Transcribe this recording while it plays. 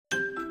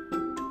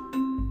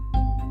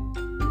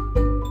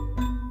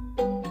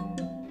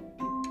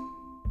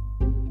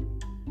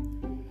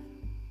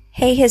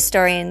Hey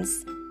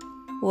historians,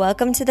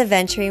 welcome to the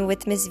Venturing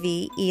with Ms.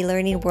 V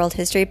e-learning world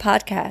history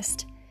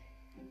podcast.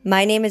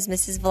 My name is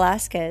Mrs.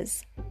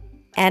 Velasquez,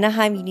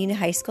 Anaheim Union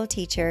High School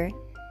teacher,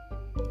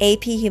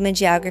 AP Human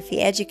Geography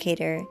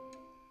educator,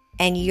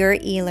 and your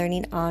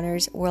e-learning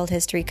honors world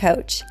history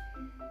coach.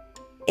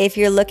 If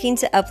you're looking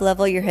to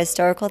uplevel your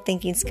historical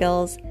thinking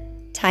skills,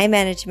 time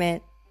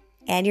management,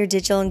 and your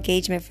digital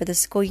engagement for the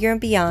school year and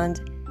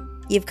beyond,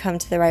 you've come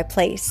to the right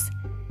place.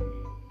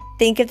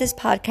 Think of this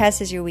podcast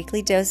as your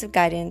weekly dose of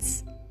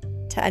guidance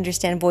to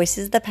understand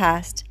voices of the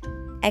past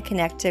and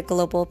connect to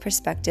global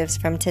perspectives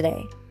from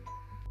today.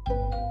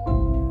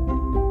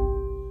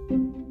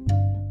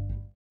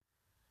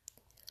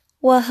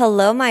 Well,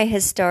 hello, my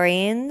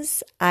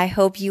historians. I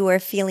hope you are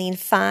feeling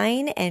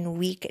fine and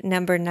week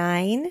number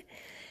 9.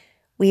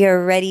 We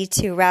are ready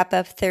to wrap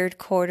up third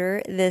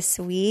quarter this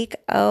week.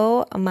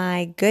 Oh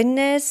my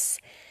goodness.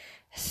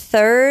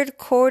 Third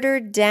quarter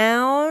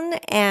down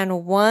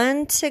and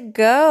 1 to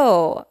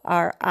go.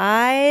 Our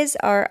eyes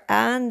are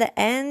on the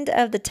end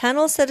of the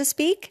tunnel, so to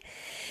speak.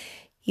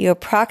 You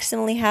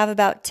approximately have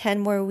about 10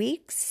 more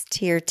weeks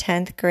to your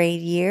 10th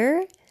grade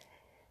year.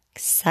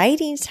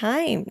 Exciting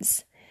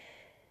times.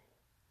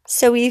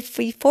 So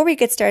before we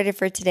get started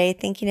for today,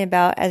 thinking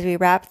about as we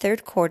wrap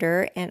third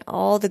quarter and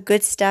all the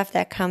good stuff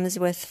that comes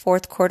with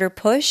fourth quarter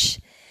push,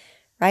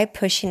 right?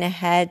 Pushing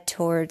ahead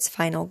towards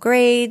final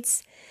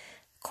grades.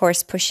 Of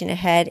course, pushing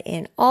ahead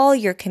in all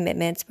your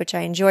commitments, which I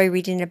enjoy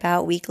reading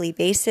about weekly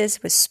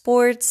basis with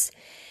sports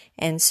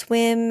and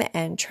swim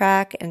and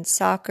track and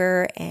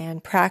soccer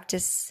and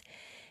practice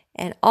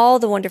and all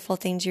the wonderful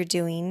things you're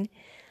doing.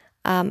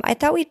 I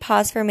thought we'd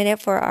pause for a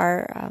minute for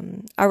our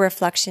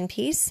reflection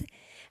piece.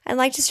 I'd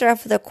like to start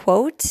off with a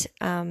quote.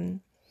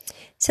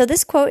 So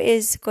this quote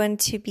is going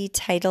to be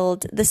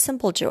titled, "The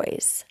Simple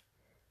Joys."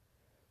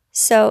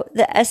 So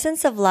the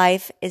essence of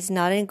life is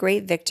not in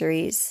great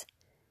victories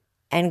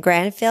and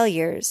grand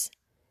failures,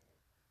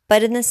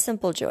 but in the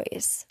simple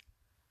joys.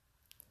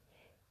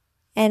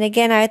 And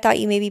again, I thought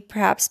you maybe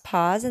perhaps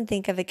pause and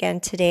think of again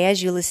today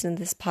as you listen to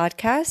this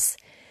podcast,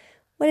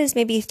 what is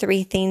maybe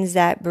 3 things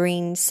that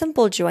bring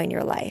simple joy in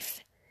your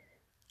life?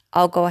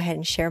 I'll go ahead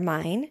and share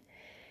mine.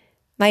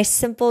 My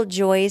simple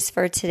joys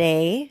for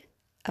today,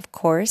 of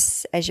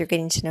course, as you're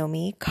getting to know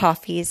me,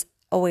 coffee is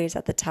always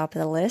at the top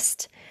of the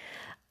list.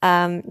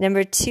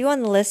 Number 2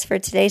 on the list for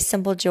today's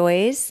simple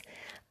joys,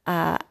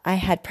 I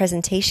had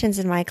presentations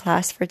in my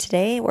class for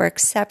today. Were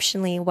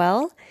exceptionally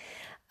well.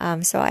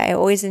 So I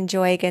always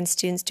enjoy, again,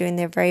 students doing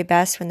their very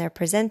best when they're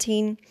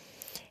presenting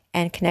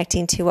and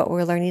connecting to what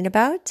we're learning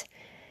about.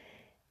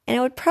 And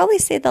I would probably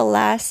say the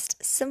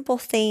last simple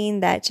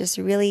thing that just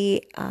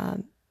really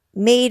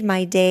made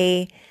my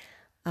day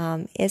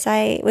is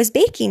I was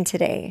baking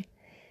today.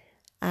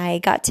 I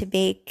got to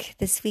bake,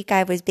 this week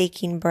I was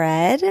baking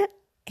bread,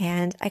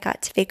 and I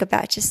got to bake a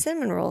batch of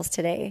cinnamon rolls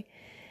today.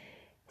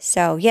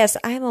 So yes,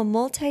 I am a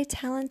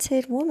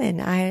multi-talented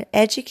woman. I'm an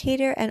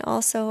educator and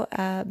also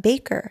a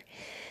baker.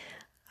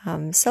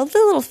 So the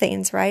little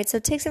things, right? So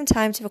take some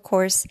time to, of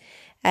course,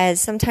 as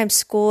sometimes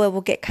school, it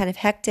will get kind of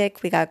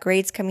hectic. We got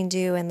grades coming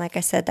due. And like I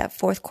said, that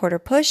fourth quarter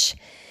push,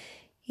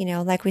 you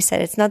know, like we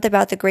said, it's not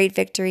about the great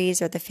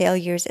victories or the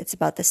failures. It's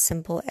about the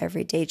simple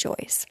everyday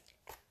joys.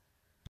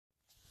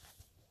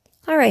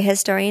 All right,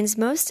 historians,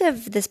 most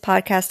of this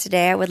podcast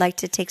today, I would like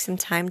to take some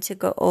time to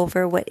go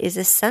over what is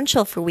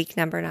essential for week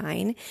number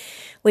 9,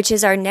 which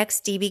is our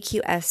next DBQ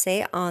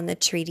essay on the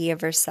Treaty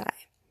of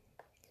Versailles.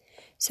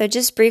 So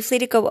just briefly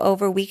to go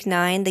over week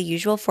 9, the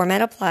usual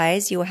format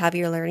applies. You will have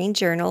your learning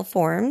journal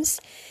forms.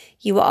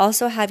 You will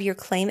also have your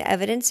claim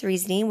evidence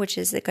reasoning, which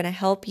is going to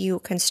help you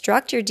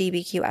construct your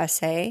DBQ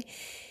essay.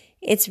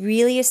 It's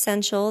really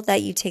essential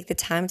that you take the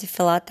time to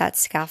fill out that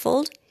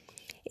scaffold.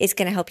 It's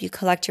going to help you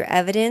collect your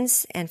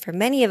evidence, and for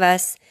many of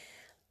us,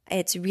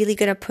 it's really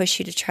going to push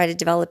you to try to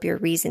develop your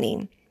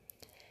reasoning.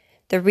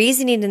 The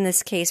reasoning in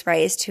this case,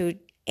 right, is to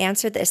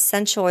answer the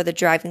essential or the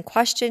driving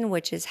question,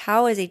 which is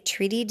how is a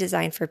treaty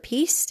designed for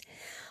peace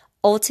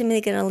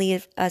ultimately going to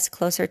lead us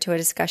closer to a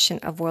discussion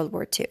of World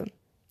War II.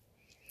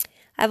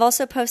 I've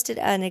also posted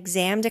an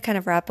exam to kind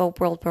of wrap up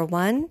World War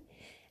I.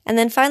 And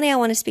then finally, I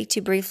want to speak to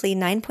you briefly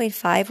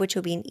 9.5, which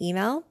will be an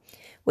email,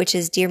 which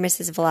is Dear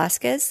Mrs.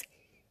 Velasquez.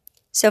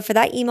 So for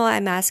that email,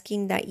 I'm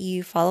asking that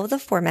you follow the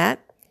format,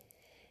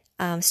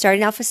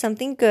 starting off with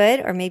something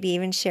good or maybe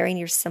even sharing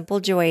your simple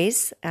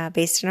joys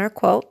based on our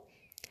quote.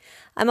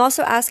 I'm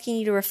also asking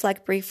you to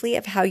reflect briefly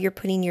of how you're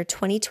putting your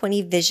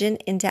 2020 vision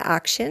into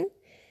action.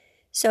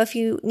 So if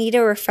you need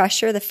a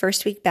refresher, the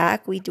first week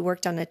back, we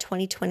worked on a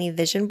 2020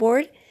 vision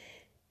board,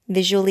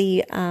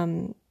 visually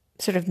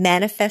sort of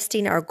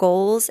manifesting our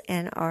goals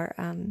and our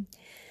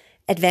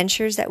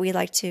adventures that we'd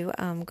like to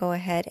go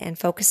ahead and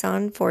focus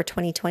on for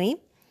 2020.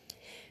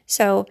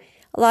 So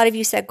a lot of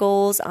you set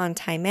goals on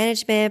time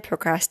management,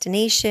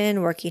 procrastination,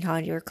 working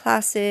on your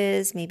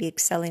classes, maybe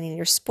excelling in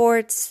your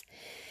sports.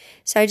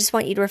 So I just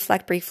want you to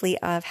reflect briefly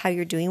of how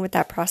you're doing with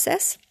that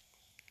process.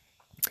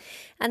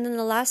 And then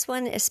the last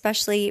one,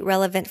 especially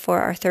relevant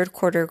for our third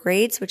quarter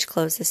grades, which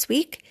close this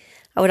week.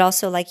 I would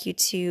also like you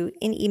to,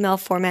 in email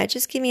format,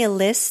 just give me a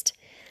list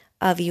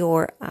of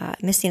your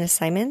missing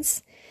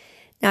assignments.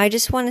 Now, I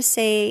just want to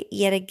say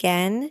yet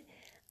again,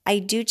 I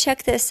do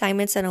check the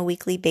assignments on a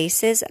weekly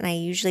basis, and I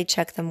usually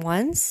check them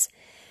once.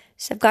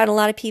 So I've got a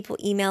lot of people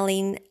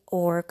emailing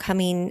or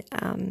coming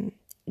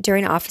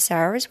during office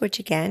hours, which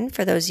again,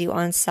 for those of you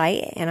on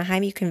site at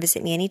Anaheim, you can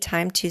visit me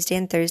anytime, Tuesday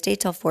and Thursday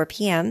till 4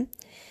 p.m.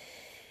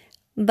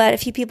 But a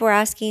few people are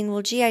asking,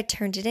 well, gee, I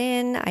turned it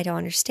in. I don't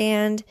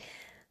understand.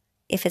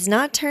 If it's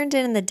not turned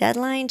in the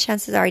deadline,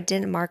 chances are I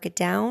didn't mark it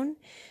down.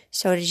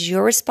 So it is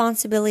your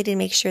responsibility to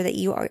make sure that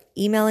you are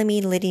emailing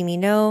me, letting me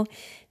know,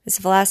 Ms.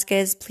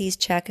 Velasquez, please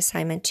check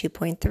assignment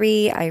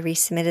 2.3. I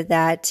resubmitted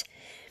that,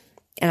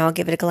 and I'll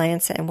give it a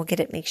glance, and we'll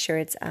make sure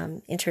it's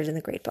entered in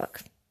the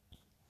gradebook.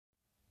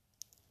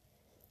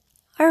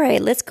 All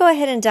right, let's go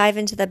ahead and dive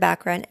into the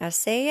background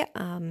essay,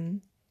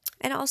 and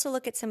also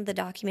look at some of the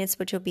documents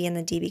which will be in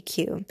the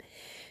DBQ.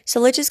 So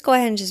let's just go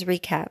ahead and just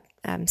recap,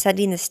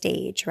 setting the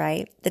stage,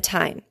 right? The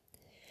time.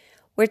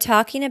 We're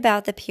talking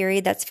about the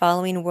period that's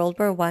following World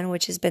War I,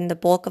 which has been the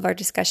bulk of our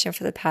discussion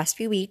for the past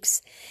few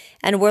weeks.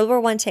 And World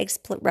War I takes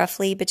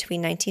roughly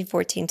between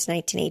 1914 to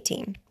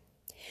 1918.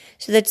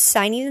 So the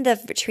signing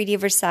of the Treaty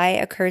of Versailles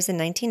occurs in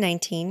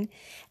 1919,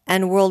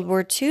 and World War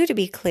II, to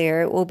be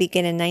clear, will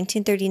begin in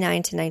 1939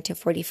 to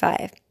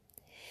 1945.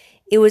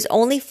 It was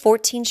only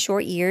 14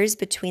 short years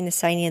between the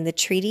signing of the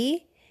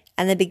treaty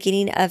and the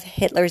beginning of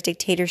Hitler's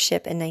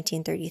dictatorship in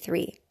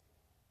 1933.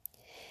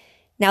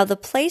 Now, the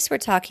place we're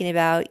talking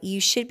about, you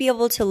should be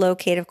able to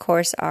locate, of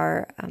course,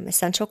 our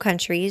essential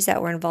countries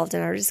that were involved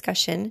in our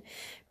discussion,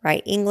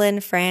 right?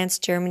 England, France,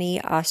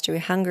 Germany,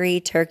 Austria-Hungary,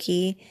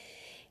 Turkey.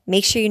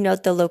 Make sure you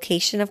note the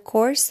location, of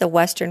course, the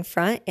Western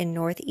Front in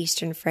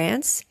northeastern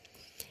France,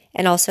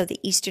 and also the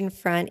Eastern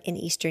Front in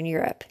Eastern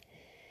Europe.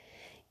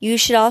 You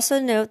should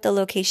also note the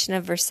location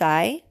of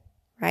Versailles,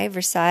 right?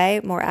 Versailles,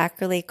 more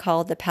accurately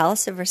called the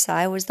Palace of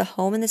Versailles, was the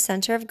home and the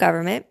center of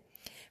government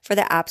for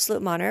the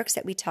absolute monarchs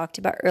that we talked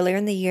about earlier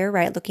in the year,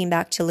 right? Looking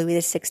back to Louis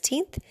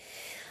XVI.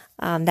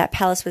 That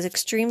palace was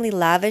extremely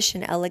lavish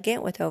and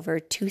elegant with over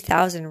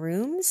 2,000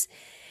 rooms.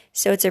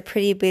 So it's a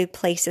pretty big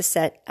place to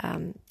set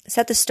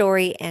the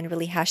story and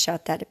really hash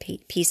out that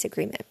peace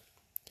agreement.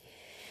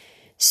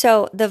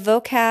 So the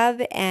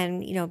vocab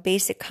and,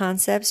 basic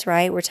concepts,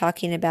 right? We're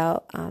talking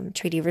about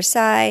Treaty of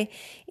Versailles.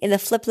 In the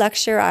flip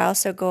lecture, I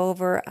also go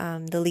over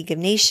the League of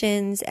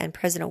Nations and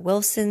President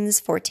Wilson's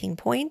 14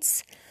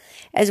 points,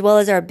 as well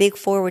as our big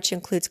four, which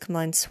includes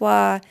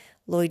Clemenceau,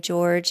 Lloyd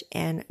George,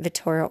 and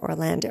Vittorio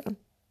Orlando.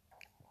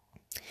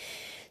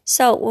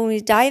 So when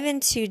we dive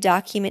into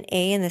document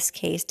A in this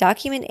case,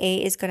 document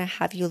A is going to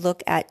have you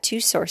look at two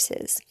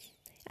sources.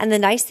 And the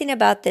nice thing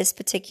about this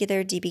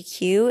particular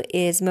DBQ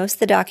is most of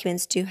the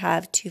documents do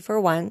have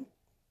 2-for-1.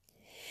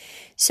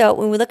 So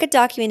when we look at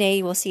document A,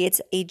 you will see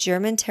it's a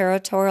German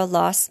territorial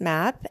loss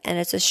map, and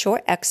it's a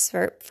short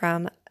excerpt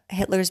from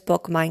Hitler's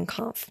book Mein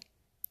Kampf.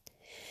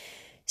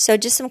 So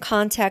just some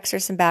context or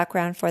some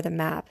background for the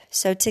map.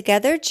 So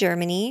together,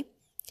 Germany,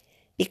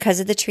 because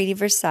of the Treaty of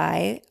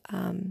Versailles,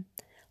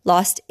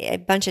 lost a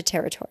bunch of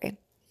territory.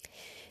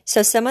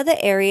 So some of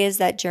the areas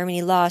that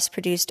Germany lost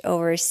produced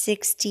over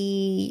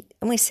 60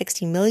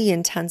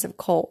 million tons of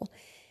coal.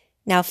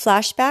 Now,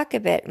 flashback a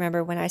bit.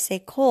 Remember, when I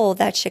say coal,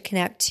 that should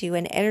connect to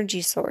an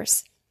energy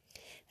source.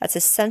 That's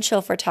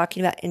essential for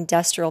talking about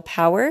industrial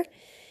power.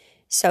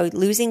 So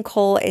losing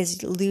coal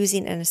is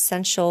losing an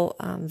essential,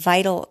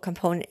 vital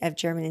component of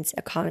Germany's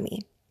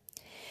economy.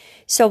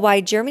 So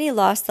why Germany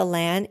lost the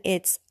land,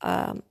 it's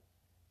a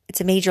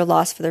major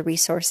loss for the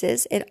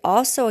resources. It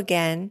also,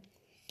 again,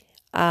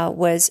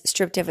 was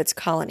stripped of its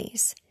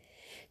colonies.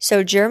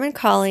 So German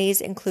colonies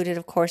included,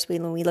 of course,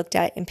 when we looked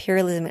at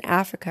imperialism in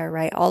Africa,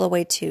 right, all the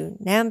way to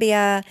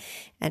Namibia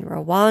and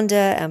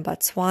Rwanda and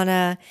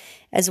Botswana,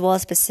 as well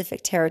as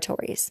Pacific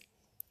territories.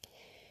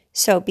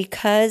 So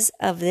because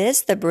of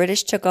this, the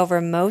British took over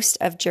most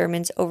of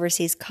Germany's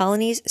overseas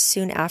colonies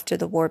soon after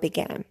the war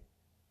began.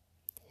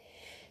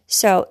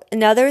 So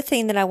another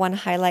thing that I want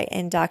to highlight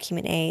in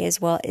document A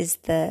as well is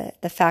the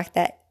fact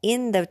that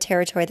in the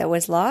territory that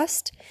was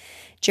lost,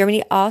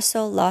 Germany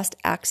also lost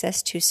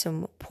access to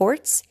some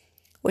ports,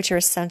 which are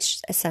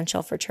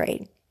essential for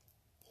trade.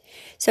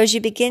 So as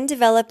you begin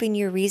developing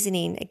your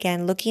reasoning,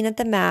 again, looking at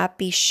the map,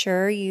 be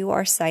sure you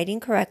are citing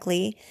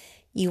correctly.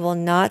 You will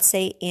not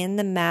say in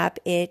the map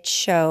it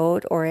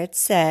showed or it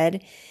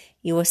said.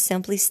 You will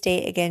simply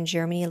state, again,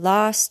 Germany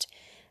lost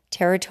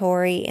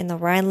territory in the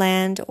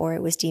Rhineland, or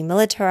it was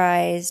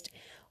demilitarized,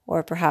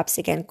 or perhaps,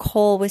 again,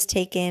 coal was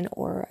taken,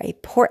 or a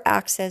port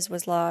access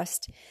was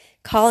lost.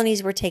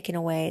 Colonies were taken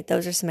away.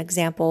 Those are some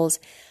examples,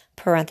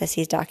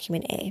 parentheses,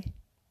 document A.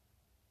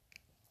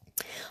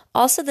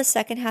 Also, the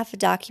second half of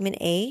document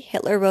A,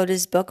 Hitler wrote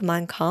his book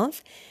Mein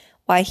Kampf,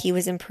 why he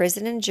was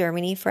imprisoned in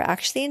Germany for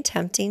actually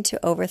attempting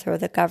to overthrow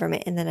the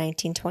government in the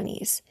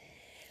 1920s.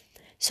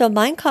 So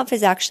Mein Kampf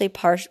is actually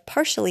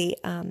partially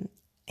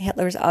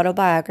Hitler's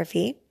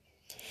autobiography,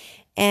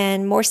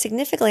 and more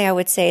significantly, I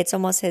would say it's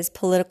almost his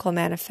political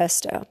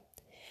manifesto.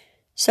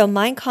 So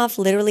Mein Kampf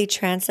literally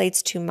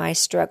translates to my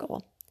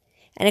struggle.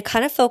 And it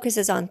kind of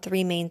focuses on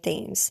three main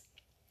themes.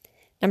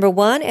 Number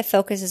one, it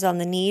focuses on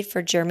the need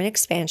for German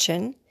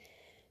expansion.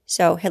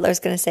 So Hitler's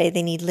going to say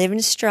they need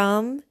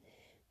Lebensraum,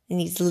 they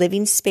need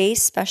living space,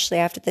 especially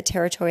after the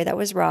territory that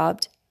was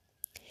robbed.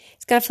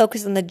 It's going to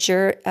focus on the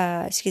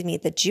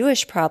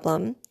Jewish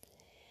problem.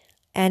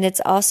 And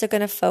it's also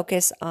going to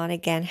focus on,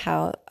 again,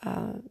 how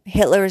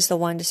Hitler is the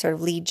one to sort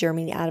of lead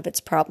Germany out of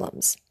its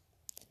problems.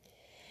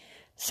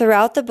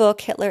 Throughout the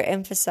book, Hitler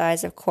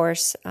emphasized, of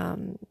course,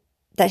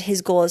 that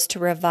his goal is to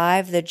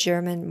revive the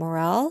German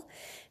morale,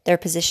 their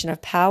position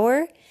of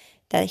power,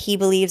 that he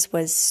believes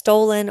was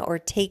stolen or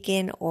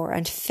taken or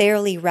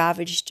unfairly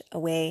ravaged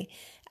away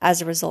as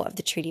a result of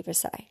the Treaty of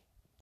Versailles.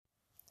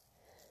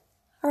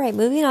 All right,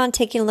 moving on,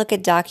 taking a look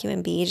at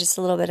Document B, just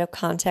a little bit of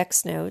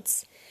context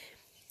notes.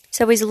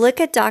 So as we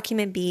look at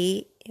Document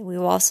B, we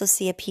will also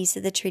see a piece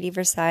of the Treaty of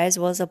Versailles as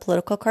well as a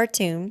political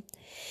cartoon.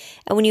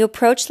 And when you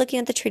approach looking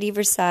at the Treaty of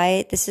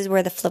Versailles, this is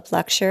where the flip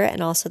lecture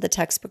and also the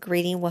textbook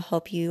reading will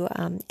help you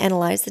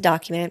analyze the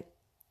document.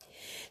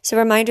 So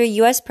reminder,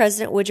 U.S.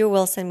 President Woodrow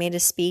Wilson made a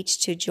speech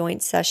to a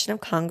joint session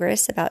of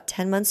Congress about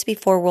 10 months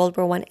before World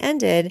War I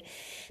ended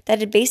that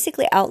had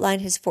basically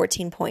outlined his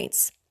 14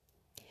 points.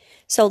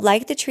 So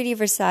like the Treaty of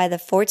Versailles, the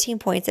 14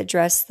 points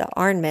address the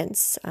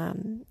armaments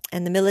and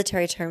the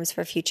military terms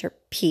for future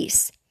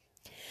peace.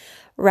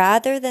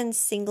 Rather than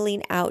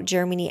singling out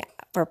Germany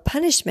for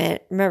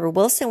punishment, remember,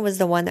 Wilson was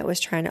the one that was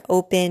trying to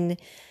open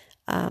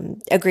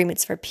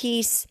agreements for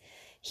peace.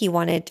 He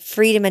wanted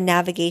freedom and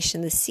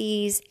navigation of the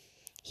seas.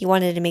 He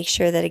wanted to make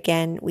sure that,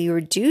 again, we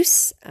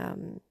reduce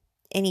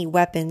any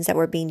weapons that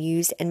were being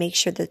used and make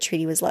sure the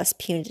treaty was less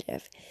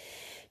punitive.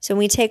 So when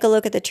we take a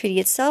look at the treaty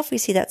itself, we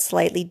see that's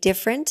slightly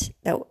different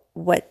than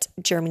what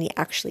Germany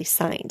actually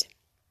signed.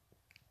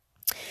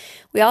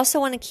 We also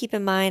want to keep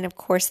in mind, of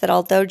course, that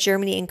although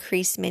Germany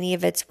increased many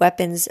of its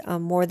weapons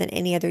more than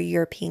any other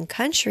European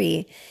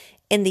country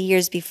in the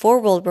years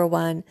before World War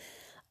I,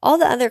 all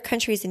the other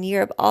countries in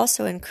Europe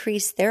also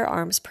increased their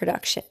arms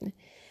production.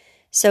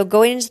 So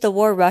going into the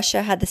war,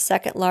 Russia had the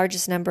second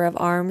largest number of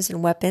arms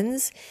and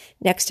weapons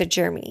next to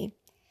Germany.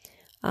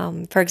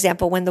 For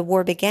example, when the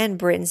war began,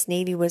 Britain's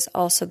navy was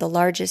also the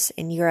largest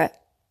in Europe.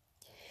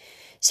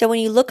 So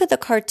when you look at the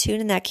cartoon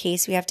in that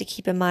case, we have to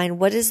keep in mind,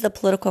 what is the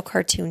political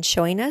cartoon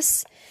showing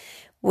us,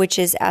 which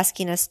is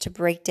asking us to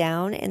break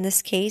down, in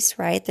this case,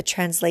 right, the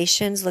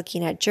translations,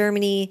 looking at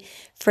Germany,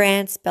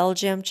 France,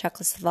 Belgium,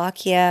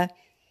 Czechoslovakia.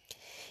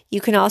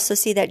 You can also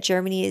see that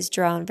Germany is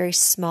drawn very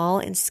small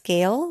in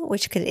scale,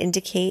 which could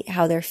indicate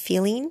how they're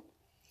feeling.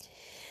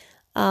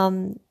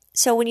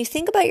 So when you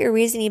think about your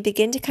reasoning, you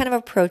begin to kind of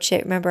approach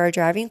it. Remember, our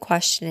driving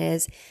question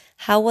is,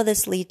 how will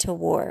this lead to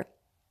war?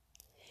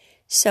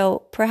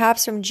 So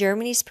perhaps from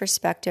Germany's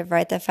perspective,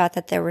 right, the fact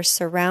that they were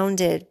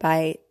surrounded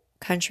by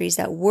countries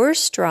that were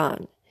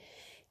strong,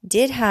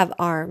 did have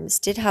arms,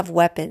 did have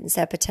weapons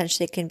that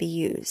potentially can be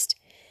used.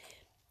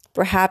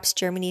 Perhaps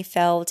Germany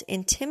felt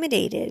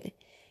intimidated.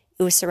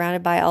 It was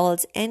surrounded by all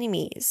its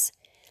enemies.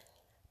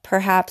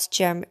 Perhaps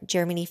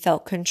Germany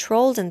felt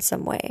controlled in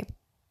some way.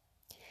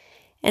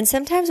 And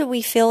sometimes when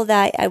we feel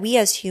that, we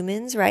as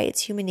humans, right,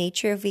 it's human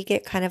nature, if we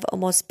get kind of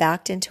almost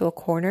backed into a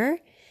corner,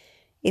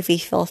 if we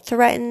feel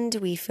threatened,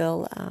 we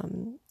feel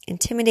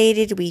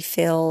intimidated, we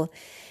feel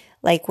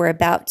like we're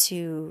about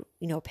to,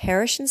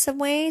 perish in some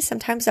way,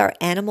 sometimes our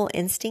animal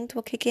instinct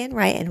will kick in,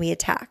 right, and we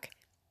attack.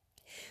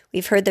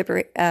 We've heard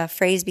the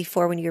phrase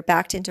before, when you're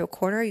backed into a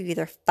corner, you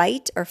either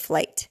fight or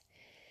flight.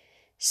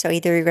 So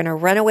either you're going to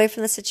run away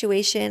from the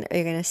situation or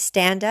you're going to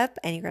stand up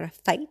and you're going to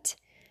fight.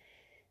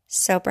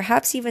 So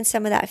perhaps even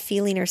some of that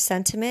feeling or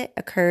sentiment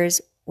occurs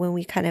when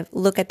we kind of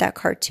look at that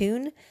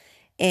cartoon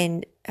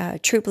in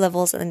troop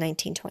levels in the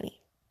 1920s.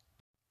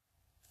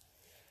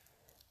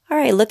 All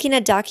right, looking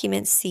at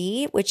Document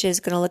C, which is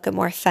going to look at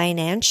more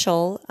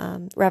financial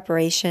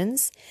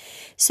reparations.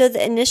 So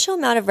the initial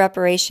amount of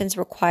reparations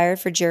required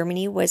for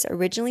Germany was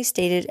originally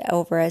stated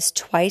over as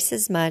twice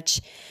as much,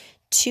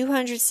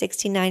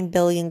 269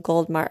 billion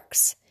gold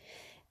marks.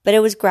 But it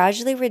was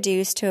gradually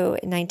reduced to,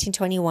 in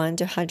 1921,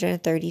 to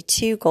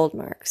 132 gold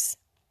marks.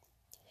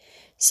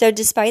 So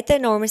despite the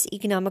enormous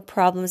economic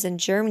problems in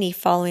Germany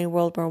following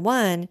World War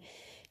I,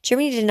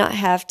 Germany did not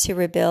have to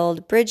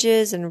rebuild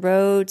bridges and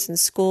roads and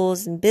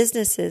schools and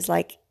businesses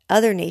like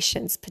other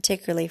nations,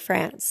 particularly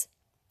France.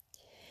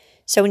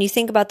 So when you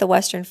think about the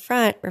Western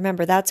Front,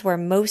 remember that's where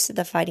most of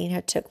the fighting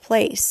had took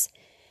place.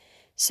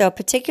 So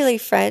particularly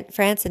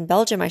France and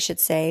Belgium, I should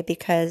say,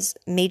 because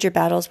major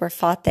battles were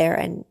fought there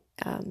and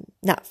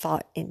not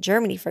fought in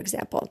Germany, for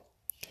example.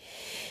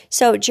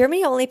 So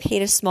Germany only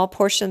paid a small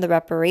portion of the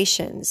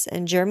reparations,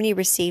 and Germany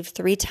received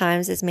 3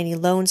 times as many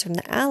loans from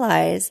the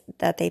Allies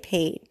that they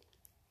paid.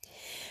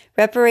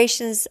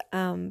 Reparations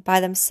by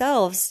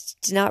themselves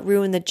did not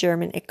ruin the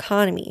German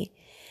economy,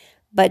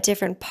 but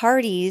different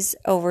parties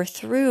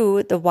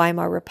overthrew the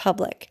Weimar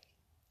Republic.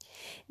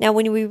 Now,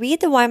 when we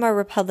read the Weimar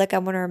Republic, I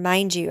want to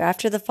remind you,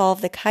 after the fall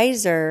of the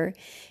Kaiser,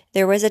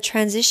 there was a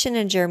transition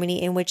in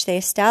Germany in which they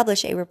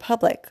established a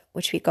republic,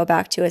 which we go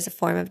back to as a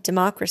form of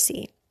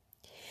democracy.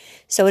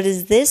 So it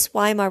is this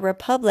Weimar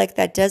Republic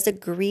that does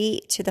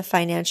agree to the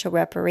financial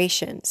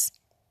reparations.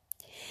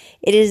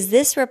 It is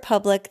this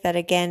republic that,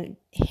 again,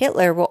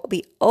 Hitler will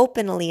be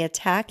openly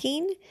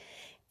attacking.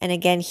 And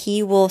again,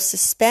 he will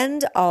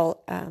suspend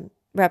all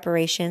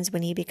reparations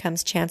when he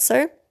becomes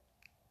chancellor.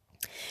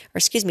 Or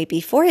excuse me,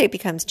 before he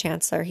becomes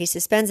chancellor, he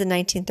suspends in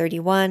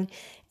 1931, and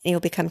he will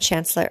become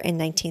chancellor in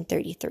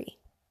 1933.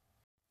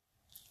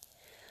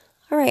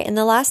 All right, and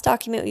the last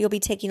document you'll be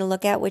taking a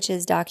look at, which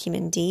is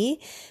document D,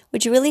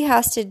 which really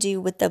has to do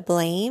with the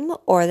blame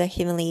or the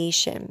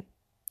humiliation.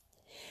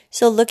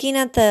 So looking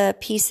at the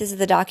pieces of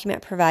the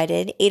document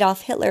provided,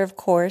 Adolf Hitler, of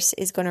course,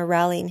 is going to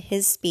rally in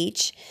his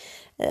speech,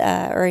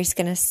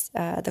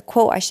 the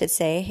quote, I should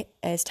say,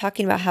 is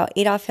talking about how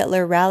Adolf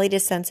Hitler rallied a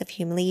sense of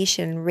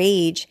humiliation and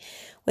rage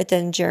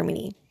within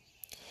Germany.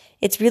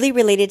 It's really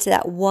related to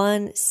that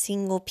one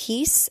single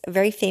piece,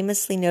 very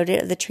famously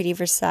noted of the Treaty of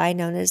Versailles,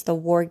 known as the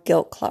War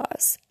Guilt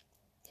Clause.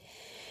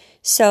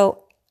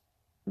 So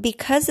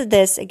because of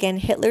this, again,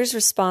 Hitler's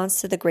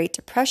response to the Great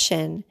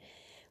Depression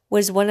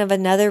was one of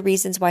another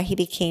reasons why he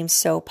became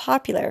so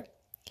popular.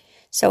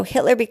 So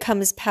Hitler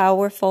becomes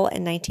powerful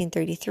in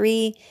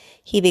 1933.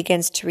 He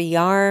begins to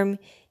rearm.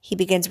 He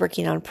begins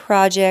working on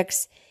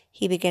projects.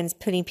 He begins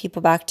putting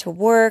people back to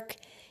work.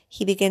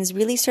 He begins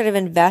really sort of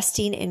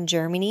investing in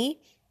Germany,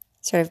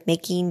 sort of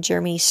making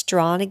Germany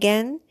strong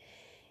again.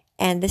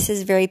 And this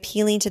is very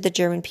appealing to the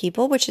German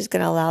people, which is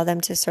going to allow them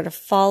to sort of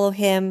follow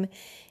him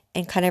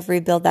and kind of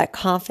rebuild that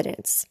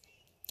confidence.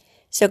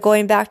 So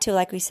going back to,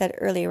 like we said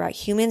earlier, right,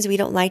 humans, we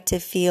don't like to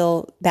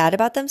feel bad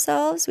about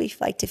themselves. We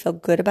like to feel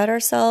good about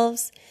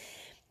ourselves.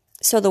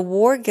 So the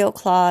War Guilt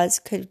Clause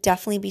could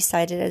definitely be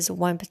cited as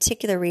one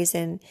particular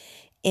reason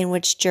in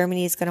which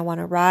Germany is going to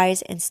want to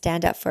rise and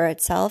stand up for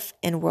itself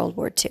in World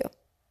War II.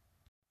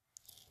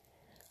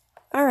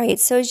 All right,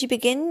 so as you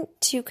begin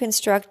to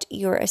construct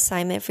your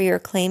assignment for your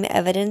claim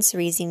evidence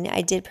reasoning,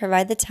 I did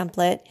provide the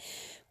template,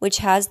 which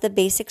has the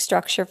basic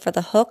structure for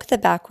the hook, the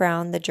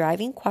background, the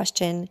driving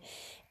question,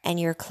 and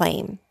your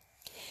claim.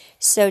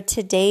 So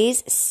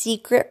today's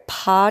secret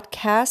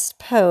podcast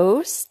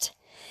post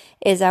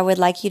is I would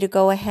like you to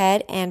go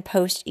ahead and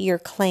post your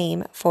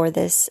claim for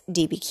this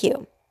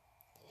DBQ.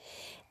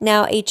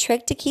 Now, a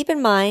trick to keep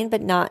in mind,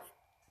 but not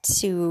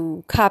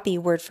to copy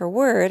word for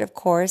word, of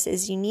course,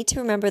 is you need to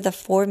remember the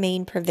four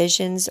main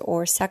provisions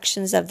or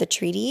sections of the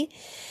treaty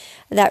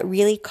that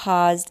really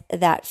caused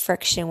that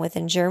friction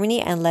within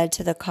Germany and led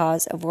to the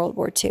cause of World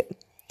War II.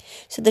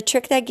 So the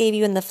trick that I gave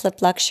you in the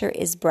flipped lecture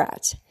is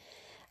BRAT.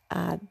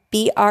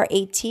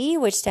 BRAT,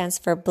 which stands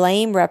for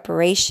blame,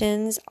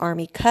 reparations,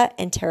 army cut,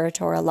 and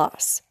territorial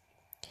loss.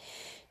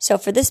 So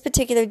for this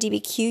particular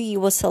DBQ, you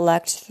will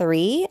select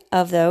 3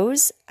 of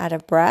those out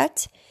of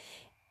BRAT.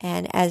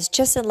 And as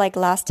just like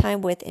last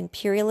time with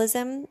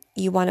imperialism,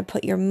 you want to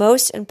put your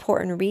most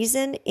important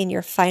reason in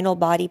your final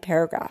body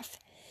paragraph.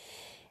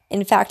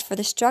 In fact, for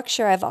the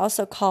structure, I've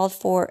also called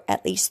for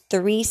at least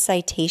 3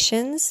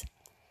 citations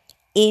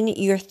in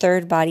your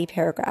third body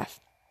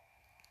paragraph.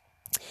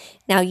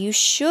 Now, you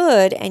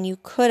should and you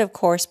could, of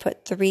course,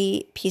 put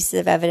 3 pieces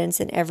of evidence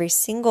in every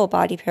single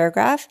body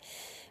paragraph,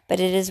 but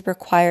it is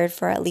required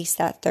for at least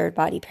that third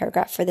body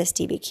paragraph for this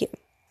DBQ.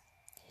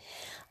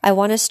 I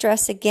want to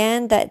stress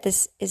again that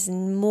this is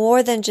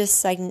more than just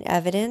citing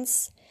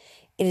evidence.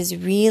 It is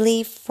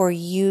really for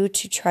you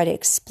to try to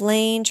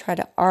explain, try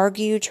to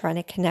argue, trying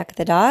to connect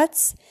the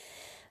dots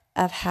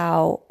of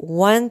how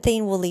one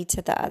thing will lead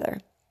to the other.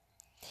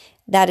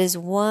 That is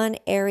one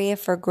area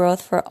for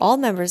growth for all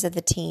members of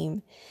the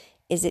team,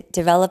 is it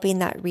developing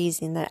that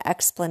reason, that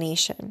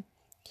explanation.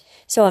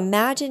 So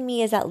imagine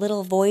me as that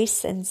little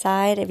voice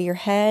inside of your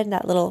head,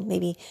 that little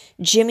maybe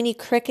Jiminy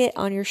Cricket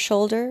on your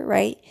shoulder,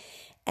 right?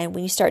 And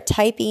when you start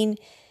typing,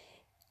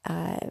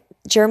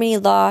 Germany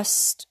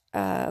lost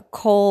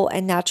coal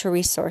and natural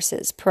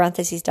resources,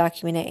 parentheses,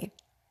 document A.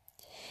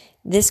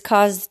 This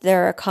caused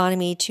their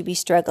economy to be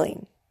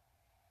struggling.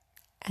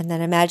 And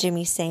then imagine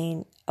me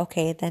saying,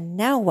 okay, then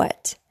now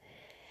what?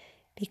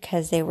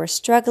 Because they were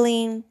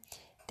struggling,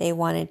 they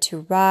wanted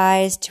to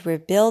rise, to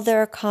rebuild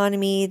their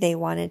economy, they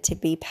wanted to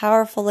be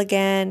powerful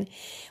again,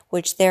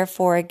 which is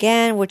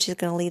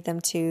going to lead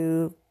them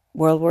to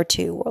World War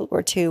II, World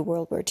War II,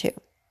 World War II.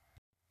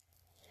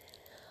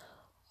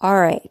 All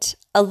right,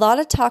 a lot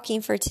of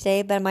talking for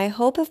today, but my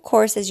hope, of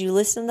course, as you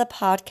listen to the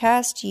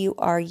podcast, you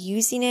are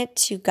using it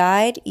to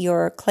guide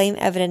your claim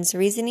evidence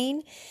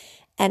reasoning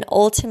and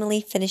ultimately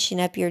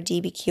finishing up your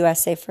DBQ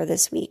essay for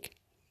this week.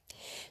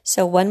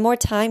 So one more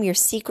time, your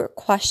secret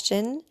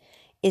question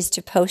is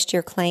to post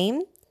your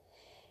claim,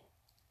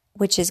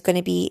 which is going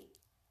to be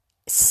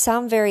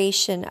some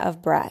variation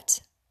of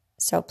BRAT.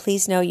 So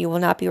please know you will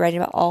not be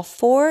writing about all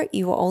 4.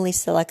 You will only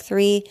select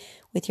 3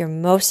 with your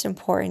most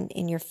important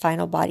in your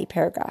final body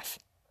paragraph.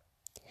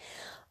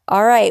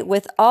 All right,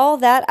 with all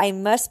that, I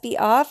must be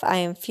off. I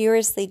am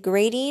furiously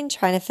grading,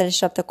 trying to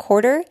finish up the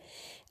quarter,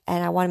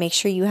 and I want to make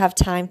sure you have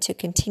time to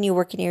continue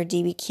working your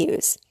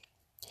DBQs.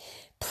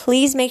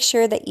 Please make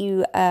sure that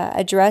you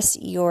address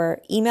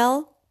your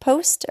email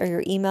post or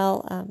your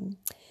email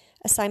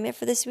assignment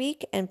for this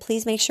week. And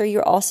please make sure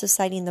you're also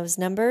citing those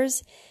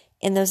numbers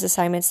in those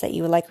assignments that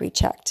you would like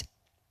rechecked.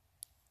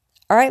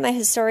 All right, my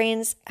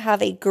historians,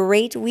 have a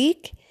great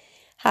week.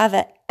 Have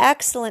an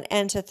excellent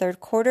end to third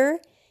quarter,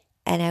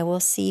 and I will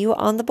see you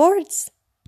on the boards.